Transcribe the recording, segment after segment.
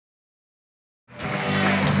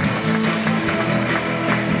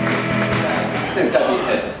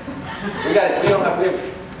We got it. We don't have.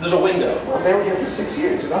 There's a window. Well, they were here for 6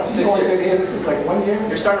 years. You know, so you going here. This is like 1 year.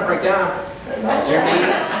 You're starting to break down. Your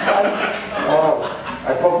knees. Oh,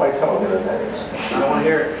 I broke my toe the other day. I don't want to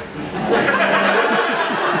hear it.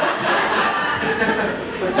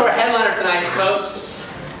 Let's to our headliner tonight, folks.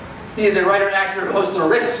 He is a writer, actor, host of a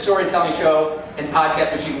risk storytelling show and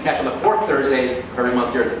podcast, which you can catch on the 4th Thursdays of every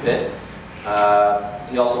month here at the Pit.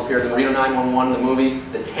 He also appeared in Reno 911, the movie,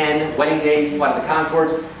 The 10, Wedding Days, Flight of the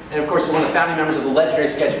Concords, and of course, one of the founding members of the legendary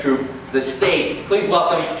sketch troupe, The State. Please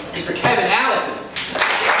welcome Mr. Kevin Allison.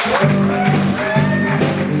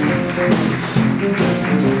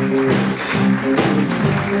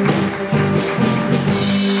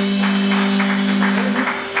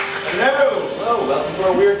 Hello. Hello, welcome to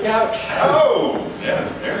our weird couch. Oh,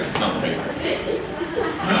 yes, very comfy.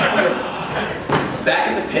 Back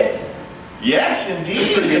at the Pit. Yes,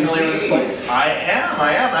 indeed. Pretty familiar with this place? I am.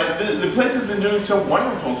 The place has been doing so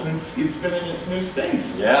wonderful since it's been in its new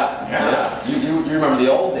space. Yeah. You remember the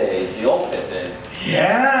old days, the old Pit days.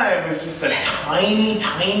 Yeah, it was just a tiny,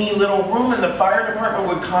 tiny little room, and the fire department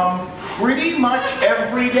would come pretty much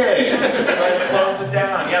every day to try to close it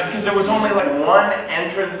down. Yeah, because there was only like one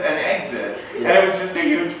entrance and exit, and it was just a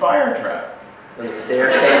huge fire trap. And the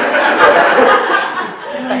staircase.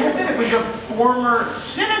 And I heard that it was a former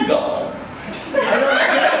synagogue. I don't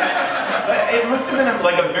get it. It must have been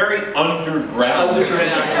like a very underground.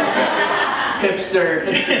 Hipster.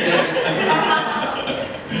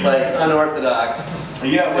 Like unorthodox.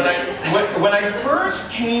 Yeah, when I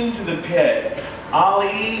first came to the Pit,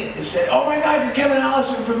 Ali said, "Oh my God, you're Kevin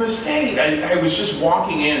Allison from The State." I was just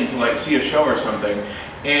walking in to like see a show or something,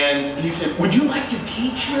 and he said, "Would you like to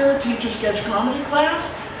teach here? Teach a sketch comedy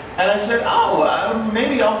class?" And I said, "Oh,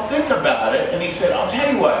 maybe I'll think about it." And he said, "I'll tell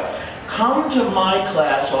you what. Come to my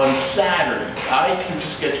class on Saturday. I teach a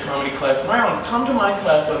sketch comedy class of my own. Come to my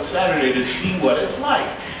class on Saturday to see what it's like.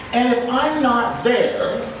 And if I'm not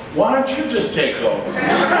there, why don't you just take over?"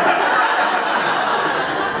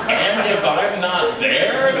 And if I'm not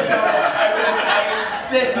there, so I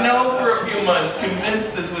said no for a few months,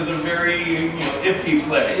 convinced this was a very iffy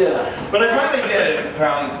place. Yeah. But I finally did it and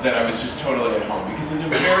found that I was just totally at home because it's a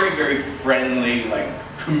very, very friendly, like,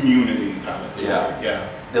 community kind of thing. Yeah.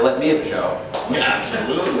 They let me in the show. Yeah,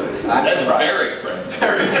 absolutely. That's very friendly.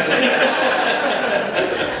 Very friendly.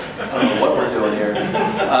 I don't know what we're doing here.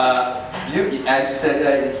 As you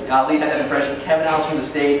said, Ali had that impression, Kevin Allison from The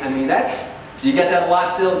State. I mean, do you get that a lot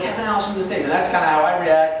still? Kevin Allison from The State. And that's kind of how I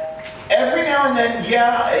react. Every now and then,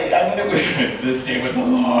 yeah. I mean, The State was a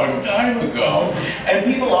long time ago. And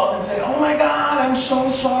people often say, "Oh my God, I'm so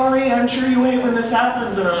sorry. I'm sure you hate when this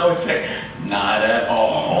happens." And I always say, "Not at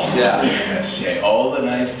all. Yeah. Say all the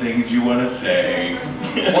nice things you want to say."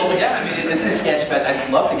 Well, yeah, I mean, this is Sketchfest. I'd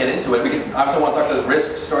love to get into it. We can obviously want to talk to the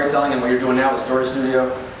risk storytelling and what you're doing now with Story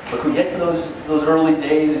Studio. But could we get to those early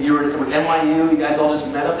days? And you were with NYU, you guys all just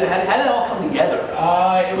met up there. How did it all come together?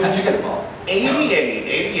 How did you get involved?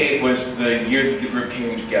 88 was the year that the group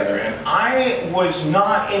came together, and I was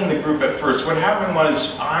not in the group at first. What happened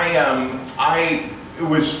was I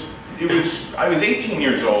was 18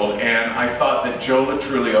 years old, and I thought that Joe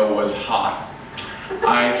Latrulio was hot.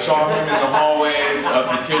 I saw him in the hallways of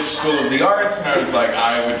the Tisch School of the Arts, and I was like,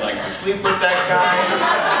 I would like to sleep with that guy.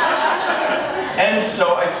 And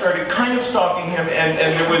so I started kind of stalking him, and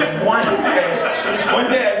there was one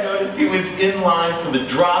day I noticed he was in line for the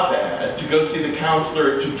drop ad to go see the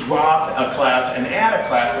counselor to drop a class and add a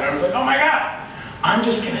class, and I was like, oh my God, I'm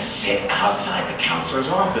just going to sit outside the counselor's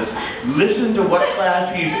office, listen to what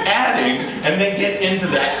class he's adding, and then get into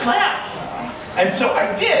that class. And so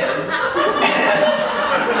I did.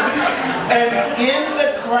 And in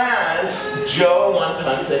the class, Joe one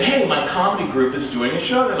time said, "Hey, my comedy group is doing a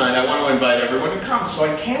show tonight. I want to invite everyone to come." So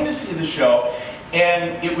I came to see the show,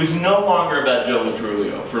 and it was no longer about Joe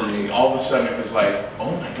Latrulio for me. All of a sudden it was like,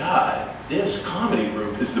 oh my God, this comedy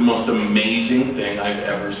group is the most amazing thing I've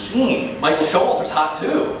ever seen. Michael Showalter's hot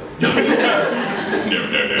too. No.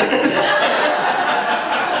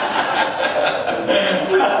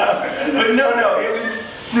 But no, it was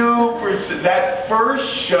super, that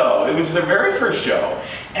first show, it was the very first show,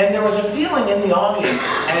 and there was a feeling in the audience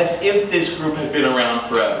as if this group had been around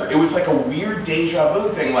forever. It was like a weird deja vu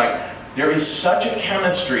thing, like, there is such a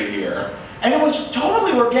chemistry here, and it was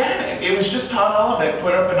totally organic. It was just Todd Olivet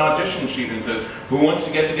put up an audition sheet and says, who wants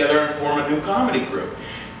to get together and form a new comedy group?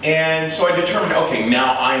 And so I determined, okay,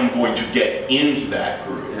 now I'm going to get into that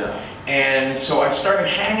group. Yeah. And so I started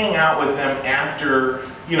hanging out with them after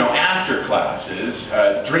classes,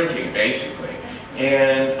 drinking basically.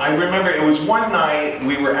 And I remember it was one night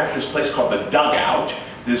we were at this place called the Dugout,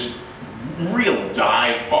 this real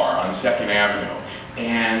dive bar on 2nd Avenue.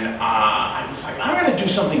 And I was like, I'm gonna do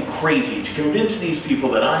something crazy to convince these people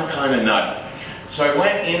that I'm kind of nutty. So I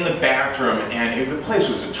went in the bathroom, and the place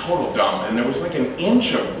was a total dump, and there was like an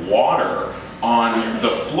inch of water on the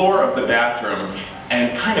floor of the bathroom,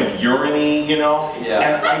 and kind of urine-y, you know? Yeah.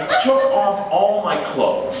 And I took off all my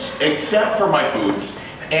clothes, except for my boots,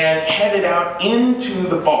 and headed out into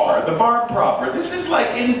the bar proper. This is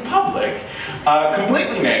like in public,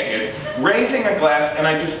 completely naked, raising a glass, and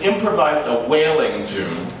I just improvised a wailing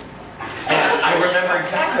tune. And I remember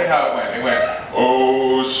exactly how it went. It went,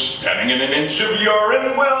 oh, standing in an inch of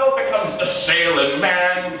urine well becomes a sailing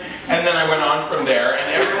man. And then I went on from there, and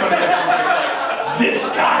everyone in the room was like, this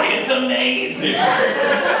guy is amazing.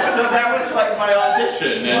 So that was like my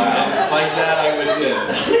audition, and like that I was in.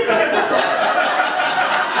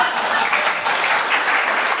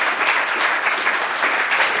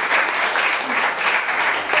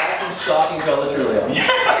 Stalking Joe Latrulio.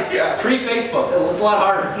 Yeah. Pre-Facebook, it's a lot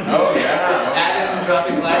harder. Oh yeah. Adding and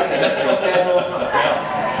dropping glass, and that's schedule.